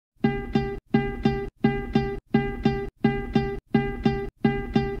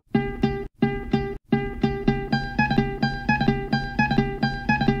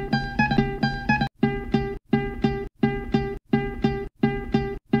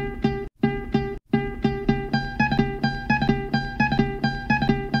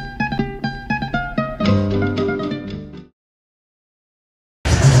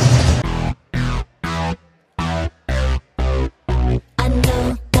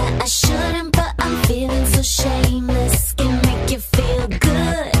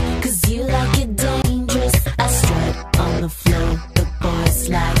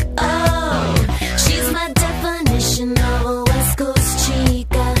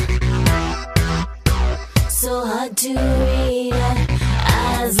to read her.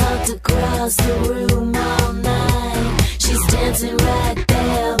 Eyes locked across the room all night. She's dancing right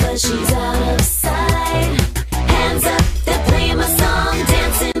there, but she's out of sight. Hands up, they're playing my song,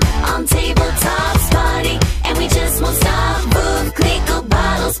 dancing on tabletops, party, and we just won't stop. Move, click, go,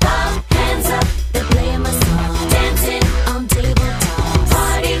 bottles pop. Hands up, they're playing my song, dancing on tabletops,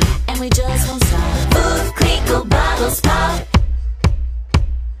 party, and we just won't stop. Move, click, go, bottles pop.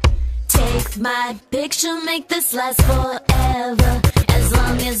 Take my picture, make this last forever. As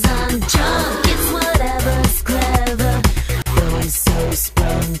long as I'm drunk, it's whatever's clever. Boy, so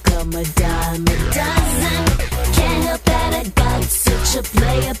sprung, come a dime a dozen. Can't help that I got such a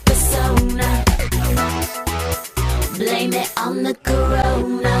player.